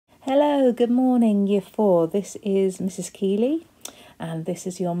Hello, good morning, Year 4. This is Mrs. Keeley, and this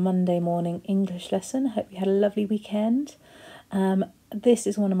is your Monday morning English lesson. Hope you had a lovely weekend. This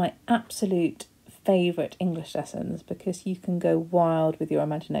is one of my absolute favourite English lessons because you can go wild with your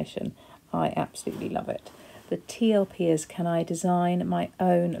imagination. I absolutely love it. The TLP is Can I Design My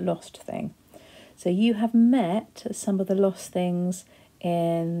Own Lost Thing? So you have met some of the lost things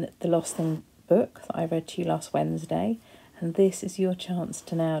in the Lost Thing book that I read to you last Wednesday. And this is your chance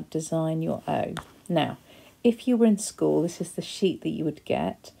to now design your own. Now, if you were in school, this is the sheet that you would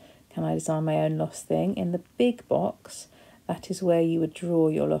get. Can I design my own lost thing? In the big box, that is where you would draw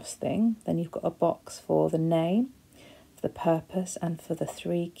your lost thing. Then you've got a box for the name, for the purpose, and for the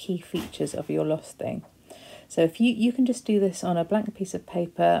 3 key features of your lost thing. So if you can just do this on a blank piece of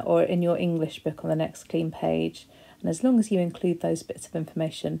paper or in your English book on the next clean page. And as long as you include those bits of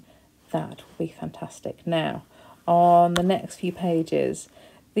information, that will be fantastic. Now, on the next few pages,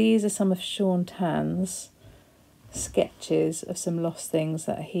 these are some of Sean Tan's sketches of some lost things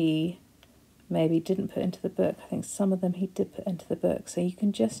that he maybe didn't put into the book. I think some of them he did put into the book. So you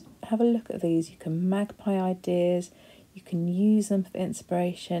can just have a look at these. You can magpie ideas. You can use them for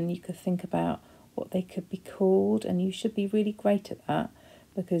inspiration. You could think about what they could be called, and you should be really great at that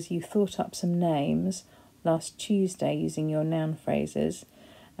because you thought up some names last Tuesday using your noun phrases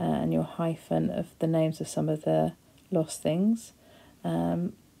and your hyphen of the names of some of the lost things.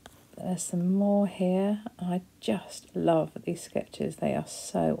 There's some more here. I just love these sketches. They are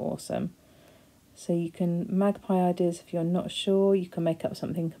so awesome. So you can magpie ideas if you're not sure. You can make up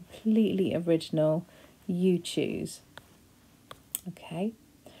something completely original. You choose. Okay.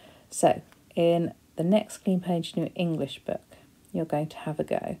 So in the next clean page in your English book, you're going to have a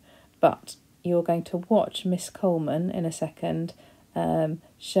go. But you're going to watch Miss Coleman in a second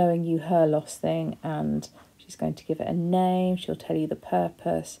showing you her lost thing, and she's going to give it a name. She'll tell you the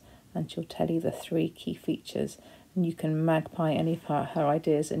purpose and she'll tell you the 3 key features, and you can magpie any of her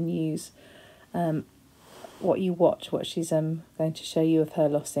ideas and use what you watch, what she's going to show you of her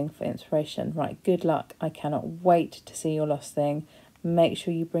lost thing for inspiration. Right, good luck. I cannot wait to see your lost thing. Make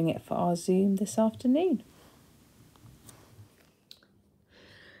sure you bring it for our Zoom this afternoon.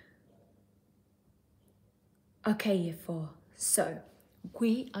 Okay, Year 4. So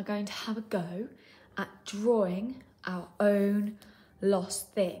we are going to have a go at drawing our own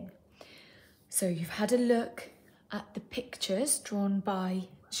lost thing. So you've had a look at the pictures drawn by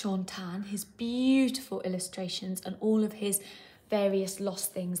Sean Tan, his beautiful illustrations and all of his various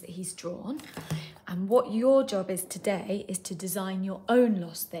lost things that he's drawn. And what your job is today is to design your own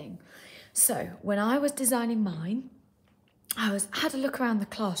lost thing. So when I was designing mine, I had a look around the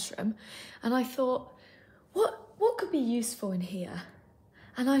classroom and I thought, what could be useful in here?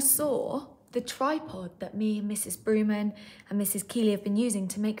 And I saw the tripod that me and Mrs. Brewman and Mrs. Keeley have been using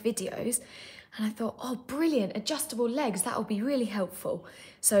to make videos. And I thought, oh, brilliant, adjustable legs, that'll be really helpful.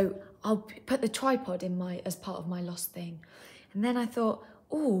 So I'll put the tripod in as part of my lost thing. And then I thought,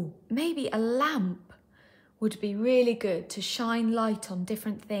 oh, maybe a lamp would be really good to shine light on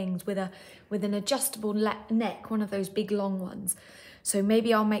different things with an adjustable neck, one of those big long ones. So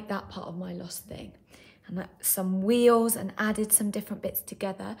maybe I'll make that part of my lost thing. And some wheels, and added some different bits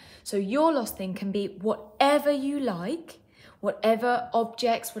together. So your lost thing can be whatever you like, whatever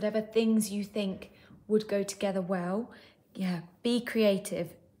objects, whatever things you think would go together well. Yeah, be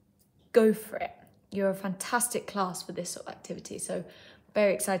creative, go for it. You're a fantastic class for this sort of activity. So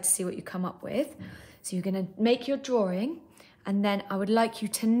very excited to see what you come up with. So you're gonna make your drawing, and then I would like you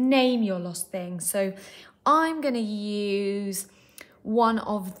to name your lost thing. So I'm gonna use one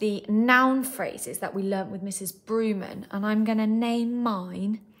of the noun phrases that we learnt with Mrs. Brewman, and I'm going to name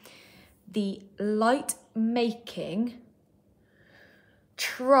mine the light making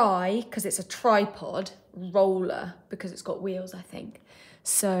because it's a tripod, roller, because it's got wheels, I think.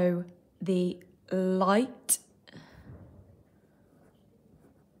 So the light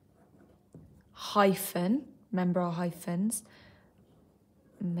hyphen, remember our hyphens,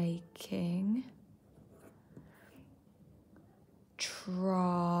 making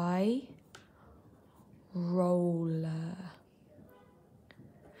roller.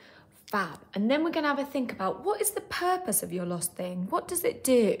 Fab. And then we're going to have a think about what is the purpose of your lost thing? What does it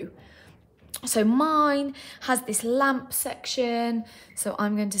do? So mine has this lamp section. So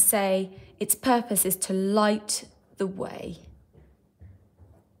I'm going to say its purpose is to light the way.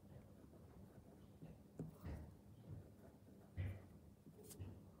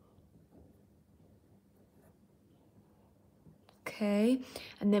 Okay,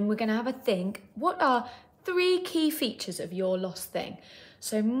 and then we're going to have a think, what are 3 key features of your lost thing?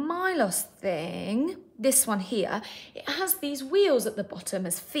 So my lost thing this one here, it has these wheels at the bottom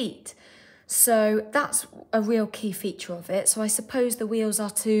as feet. So that's a real key feature of it. So I suppose the wheels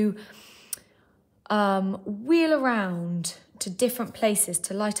are to wheel around to different places,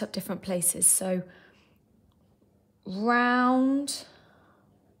 to light up different places. So round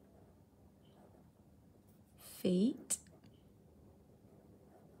feet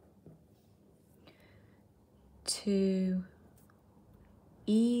to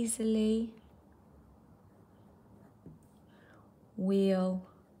easily wheel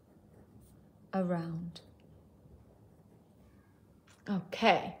around.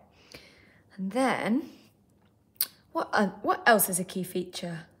 Okay, and then what else is a key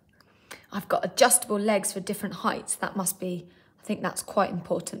feature? I've got adjustable legs for different heights. That must be, I think that's quite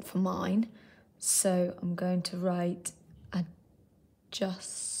important for mine. So I'm going to write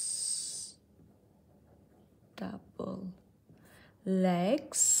adjustable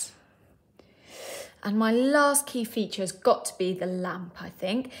legs. And my last key feature has got to be the lamp, I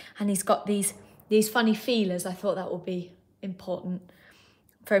think. And he's got these funny feelers. I thought that would be important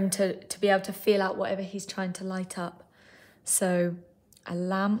for him to be able to feel out whatever he's trying to light up. So a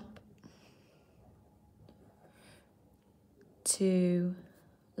lamp to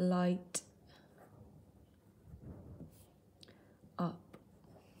light up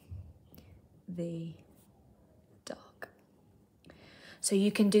the dark. So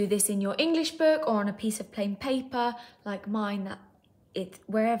you can do this in your English book or on a piece of plain paper like mine.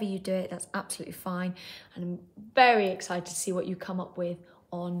 Wherever you do it, that's absolutely fine. And I'm very excited to see what you come up with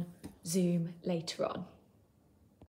on Zoom later on.